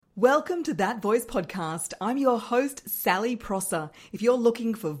Welcome to That Voice Podcast. I'm your host, Sally Prosser. If you're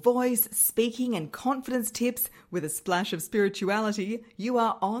looking for voice, speaking, and confidence tips with a splash of spirituality, you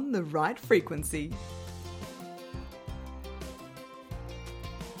are on the right frequency.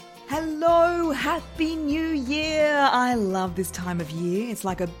 Hello, Happy New Year! I love this time of year. It's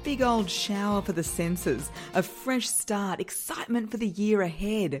like a big old shower for the senses, a fresh start, excitement for the year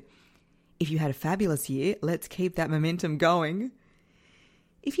ahead. If you had a fabulous year, let's keep that momentum going.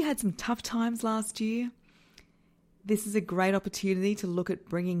 If you had some tough times last year, this is a great opportunity to look at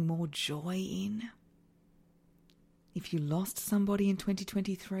bringing more joy in. If you lost somebody in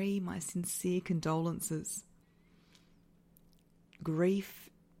 2023, my sincere condolences. Grief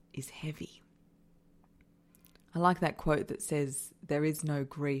is heavy. I like that quote that says, "There is no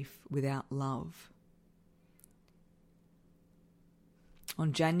grief without love."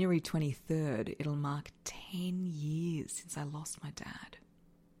 On January 23rd, it'll mark 10 years since I lost my dad.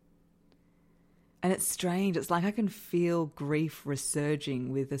 And it's strange. It's like I can feel grief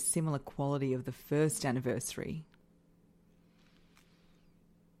resurging with a similar quality of the first anniversary.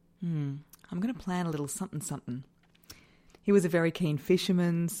 I'm going to plan a little something. He was a very keen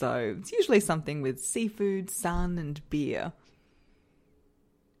fisherman, so it's usually something with seafood, sun, and beer.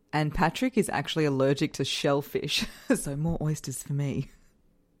 And Patrick is actually allergic to shellfish, so more oysters for me.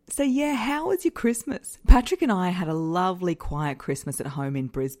 So yeah, how was your Christmas? Patrick and I had a lovely quiet Christmas at home in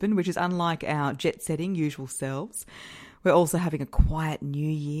Brisbane, which is unlike our jet-setting usual selves. We're also having a quiet New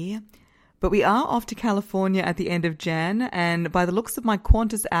Year. But we are off to California at the end of Jan, and by the looks of my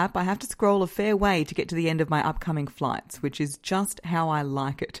Qantas app, I have to scroll a fair way to get to the end of my upcoming flights, which is just how I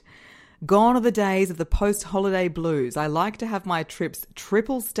like it. Gone are the days of the post-holiday blues. I like to have my trips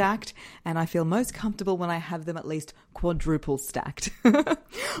triple stacked, and I feel most comfortable when I have them at least quadruple stacked.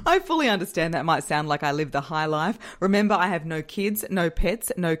 I fully understand that might sound like I live the high life. Remember, I have no kids, no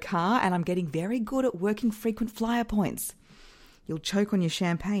pets, no car, and I'm getting very good at working frequent flyer points. You'll choke on your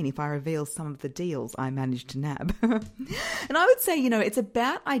champagne if I reveal some of the deals I managed to nab. And I would say, it's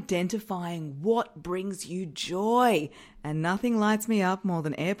about identifying what brings you joy. And nothing lights me up more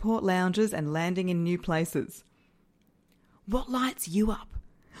than airport lounges and landing in new places. What lights you up?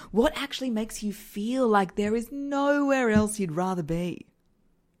 What actually makes you feel like there is nowhere else you'd rather be?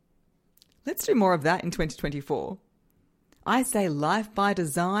 Let's do more of that in 2024. I say life by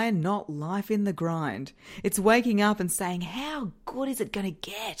design, not life in the grind. It's waking up and saying, how good is it going to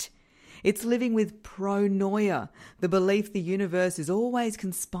get? It's living with pronoia, the belief the universe is always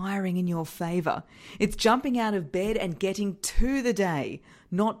conspiring in your favour. It's jumping out of bed and getting to the day,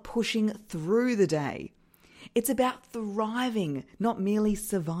 not pushing through the day. It's about thriving, not merely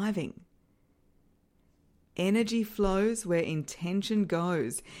surviving. Energy flows where intention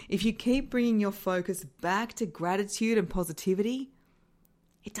goes. If you keep bringing your focus back to gratitude and positivity,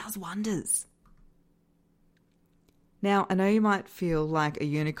 it does wonders. Now, I know you might feel like a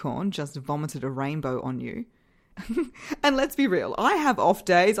unicorn just vomited a rainbow on you. And let's be real, I have off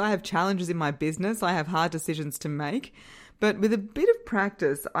days, I have challenges in my business, I have hard decisions to make. But with a bit of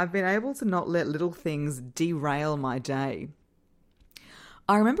practice, I've been able to not let little things derail my day.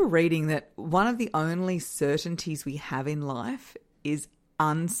 I remember reading that one of the only certainties we have in life is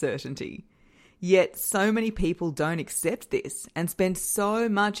uncertainty. Yet so many people don't accept this and spend so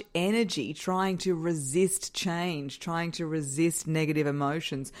much energy trying to resist change, trying to resist negative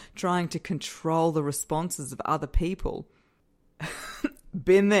emotions, trying to control the responses of other people.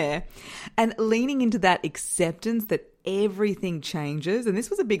 Been there. And leaning into that acceptance that everything changes, and this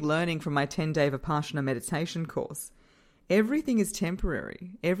was a big learning from my 10-day Vipassana meditation course. Everything is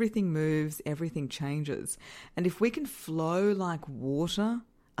temporary. Everything moves. Everything changes. And if we can flow like water,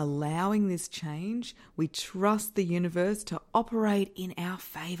 allowing this change, we trust the universe to operate in our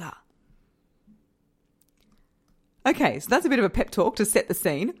favour. Okay, so that's a bit of a pep talk to set the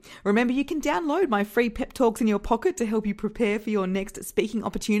scene. Remember, you can download my free pep talks in your pocket to help you prepare for your next speaking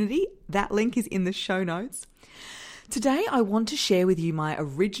opportunity. That link is in the show notes. Today, I want to share with you my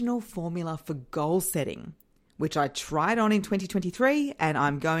original formula for goal setting, which I tried on in 2023 and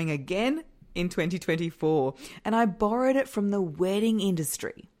I'm going again in 2024. And I borrowed it from the wedding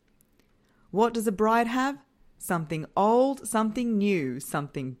industry. What does a bride have? Something old, something new,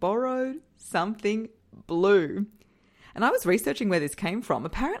 something borrowed, something blue. And I was researching where this came from.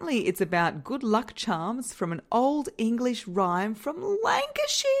 Apparently it's about good luck charms from an old English rhyme from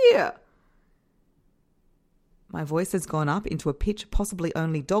Lancashire. My voice has gone up into a pitch possibly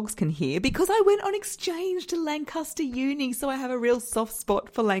only dogs can hear because I went on exchange to Lancaster Uni, so I have a real soft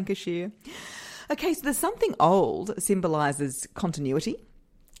spot for Lancashire. Okay, so the something old symbolises continuity,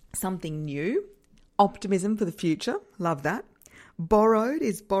 something new, optimism for the future, love that, Borrowed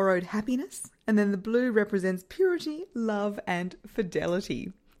is borrowed happiness. And then the blue represents purity, love, and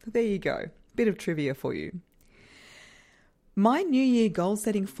fidelity. So there you go. Bit of trivia for you. My New Year goal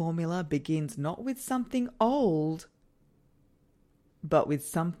setting formula begins not with something old, but with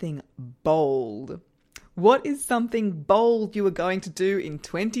something bold. What is something bold you are going to do in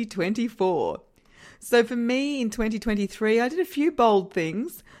 2024? So for me in 2023, I did a few bold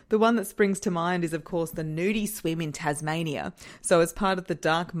things. The one that springs to mind is, of course, the nudie swim in Tasmania. So as part of the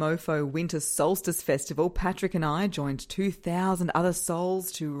Dark Mofo Winter Solstice Festival, Patrick and I joined 2,000 other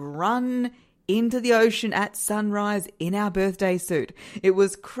souls to run into the ocean at sunrise in our birthday suit. It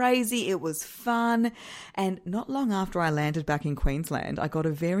was crazy, it was fun, and not long after I landed back in Queensland, I got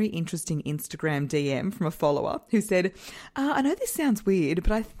a very interesting Instagram DM from a follower who said, I know this sounds weird,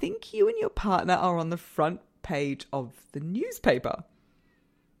 but I think you and your partner are on the front page of the newspaper.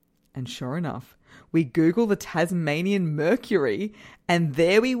 And sure enough, we Googled the Tasmanian Mercury, and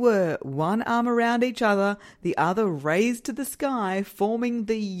there we were, one arm around each other, the other raised to the sky, forming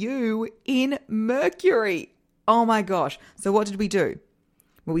the U in Mercury. Oh my gosh. So what did we do?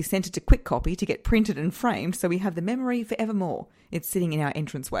 Well, we sent it to Quick Copy to get printed and framed so we have the memory forevermore. It's sitting in our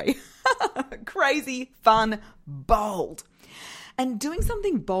entranceway. Crazy, fun, bold. And doing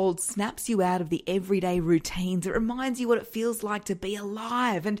something bold snaps you out of the everyday routines. It reminds you what it feels like to be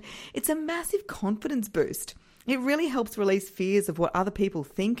alive. And it's a massive confidence boost. It really helps release fears of what other people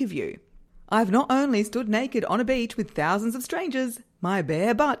think of you. I've not only stood naked on a beach with thousands of strangers, my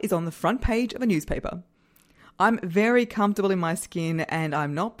bare butt is on the front page of a newspaper. I'm very comfortable in my skin and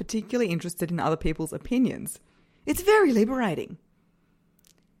I'm not particularly interested in other people's opinions. It's very liberating.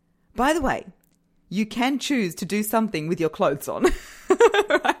 By the way, you can choose to do something with your clothes on.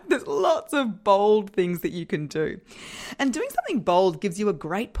 Right? There's lots of bold things that you can do. And doing something bold gives you a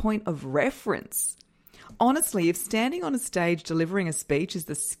great point of reference. Honestly, if standing on a stage delivering a speech is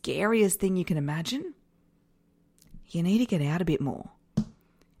the scariest thing you can imagine, you need to get out a bit more.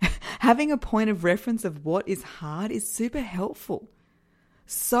 Having a point of reference of what is hard is super helpful.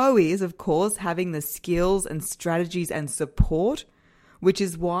 So is, of course, having the skills and strategies and support, which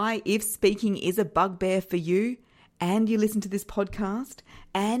is why if speaking is a bugbear for you and you listen to this podcast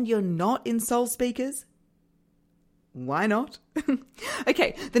and you're not in Soul Speakers, why not?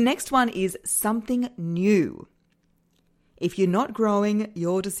 Okay, the next one is something new. If you're not growing,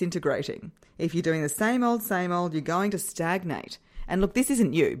 you're disintegrating. If you're doing the same old, you're going to stagnate. And look, this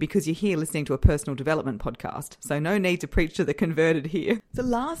isn't you because you're here listening to a personal development podcast, so no need to preach to the converted here. So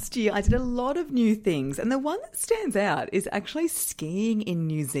last year I did a lot of new things, and the one that stands out is actually skiing in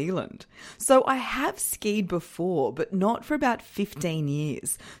New Zealand. So I have skied before, but not for about 15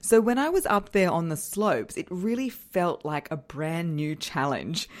 years. So when I was up there on the slopes, it really felt like a brand new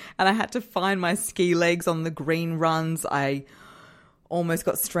challenge, and I had to find my ski legs on the green runs. I almost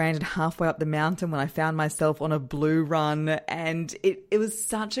got stranded halfway up the mountain when I found myself on a blue run, and it was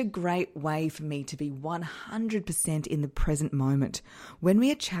such a great way for me to be 100% in the present moment. When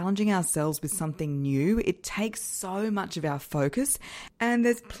we are challenging ourselves with something new, it takes so much of our focus, and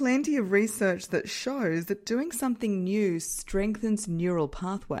there's plenty of research that shows that doing something new strengthens neural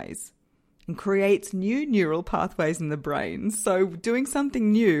pathways and creates new neural pathways in the brain. So doing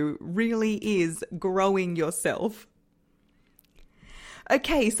something new really is growing yourself.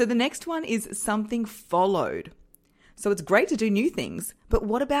 Okay, so the next one is something followed. So it's great to do new things, but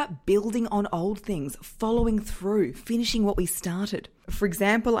what about building on old things, following through, finishing what we started? For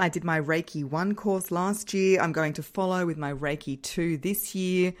example, I did my Reiki 1 course last year. I'm going to follow with my Reiki 2 this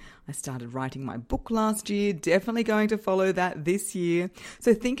year. I started writing my book last year, definitely going to follow that this year.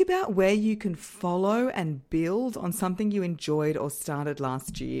 So think about where you can follow and build on something you enjoyed or started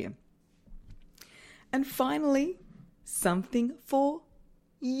last year. And finally, something for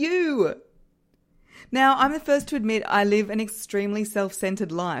you. Now, I'm the first to admit I live an extremely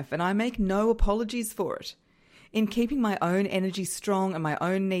self-centered life and I make no apologies for it. In keeping my own energy strong and my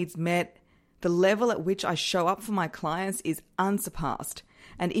own needs met, the level at which I show up for my clients is unsurpassed.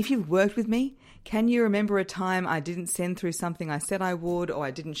 And if you've worked with me, can you remember a time I didn't send through something I said I would, or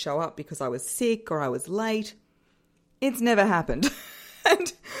I didn't show up because I was sick or I was late? It's never happened.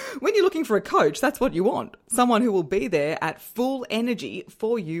 And when you're looking for a coach, that's what you want. Someone who will be there at full energy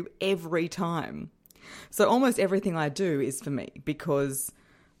for you every time. So almost everything I do is for me because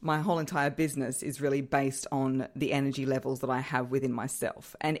my whole entire business is really based on the energy levels that I have within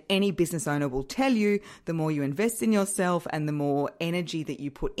myself. And any business owner will tell you the more you invest in yourself and the more energy that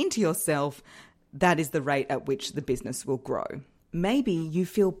you put into yourself, that is the rate at which the business will grow. Maybe you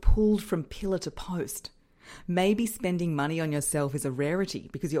feel pulled from pillar to post. Maybe spending money on yourself is a rarity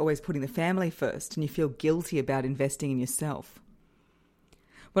because you're always putting the family first and you feel guilty about investing in yourself.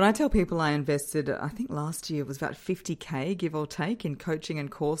 When I tell people I invested, I think last year was about 50K, give or take, in coaching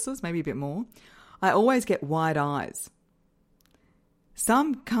and courses, maybe a bit more, I always get wide eyes.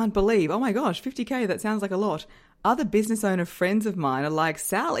 Some can't believe, oh my gosh, 50K, that sounds like a lot. Other business owner friends of mine are like,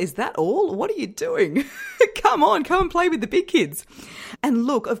 Sal, is that all? What are you doing? Come on, come and play with the big kids. And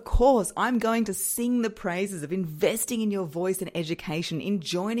look, of course, I'm going to sing the praises of investing in your voice and education, in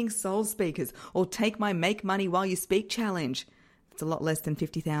joining Soul Speakers, or take my Make Money While You Speak challenge. It's a lot less than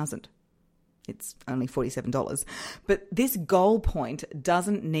 $50,000. It's only $47. But this goal point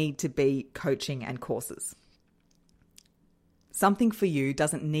doesn't need to be coaching and courses. Something for you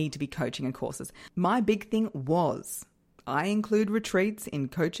doesn't need to be coaching and courses. My big thing was, I include retreats in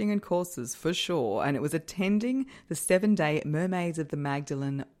coaching and courses for sure, and it was attending the 7-day Mermaids of the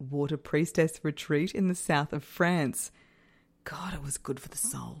Magdalene Water Priestess retreat in the south of France. God, it was good for the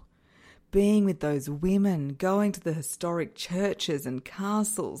soul. Being with those women, going to the historic churches and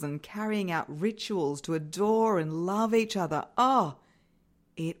castles and carrying out rituals to adore and love each other. Oh,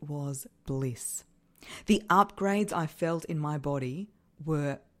 it was bliss. The upgrades I felt in my body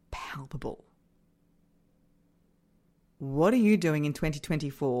were palpable. What are you doing in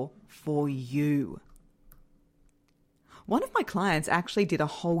 2024 for you? One of my clients actually did a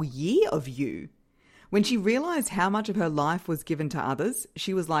whole year of you. When she realized how much of her life was given to others,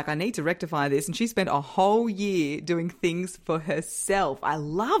 she was like, I need to rectify this. And she spent a whole year doing things for herself. I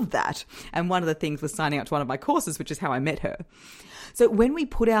love that. And one of the things was signing up to one of my courses, which is how I met her. So when we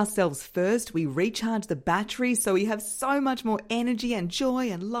put ourselves first, we recharge the battery so we have so much more energy and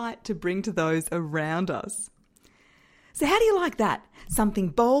joy and light to bring to those around us. So how do you like that? Something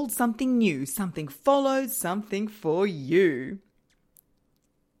bold, something new, something followed, something for you.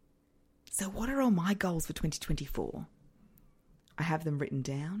 So what are all my goals for 2024? I have them written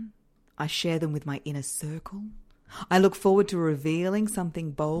down. I share them with my inner circle. I look forward to revealing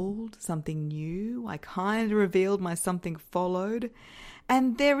something bold, something new. I kind of revealed my something followed.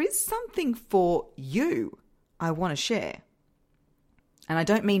 And there is something for you I want to share. And I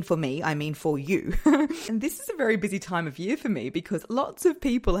don't mean for me, I mean for you. And this is a very busy time of year for me because lots of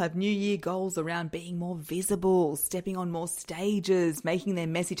people have New Year goals around being more visible, stepping on more stages, making their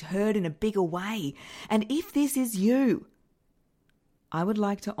message heard in a bigger way. And if this is you, I would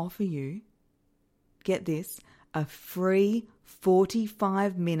like to offer you, get this, a free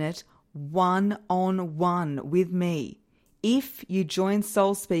 45-minute one-on-one with me if you join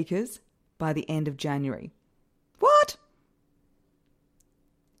Soul Speakers by the end of January. What?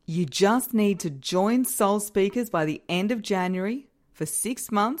 You just need to join Soul Speakers by the end of January for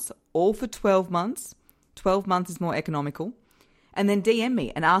 6 months or for 12 months. 12 months is more economical. And then DM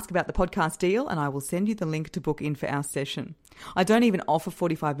me and ask about the podcast deal and I will send you the link to book in for our session. I don't even offer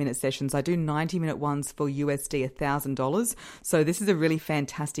 45-minute sessions. I do 90-minute ones for USD $1,000. So this is a really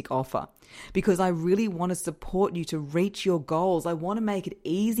fantastic offer because I really want to support you to reach your goals. I want to make it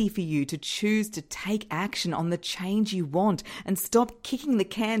easy for you to choose to take action on the change you want and stop kicking the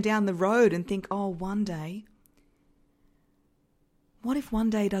can down the road and think, oh, one day. What if one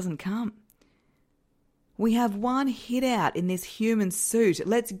day doesn't come? We have one hit out in this human suit.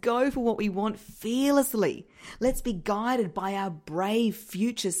 Let's go for what we want fearlessly. Let's be guided by our brave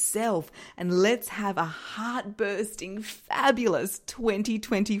future self and let's have a heart-bursting, fabulous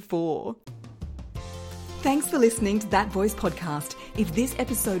 2024. Thanks for listening to That Voice Podcast. If this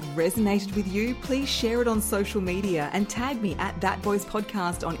episode resonated with you, please share it on social media and tag me at That Voice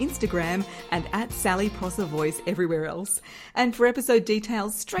Podcast on Instagram and at Sally Prosser Voice everywhere else. And for episode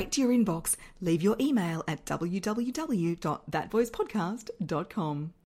details straight to your inbox, leave your email at www.thatvoicepodcast.com.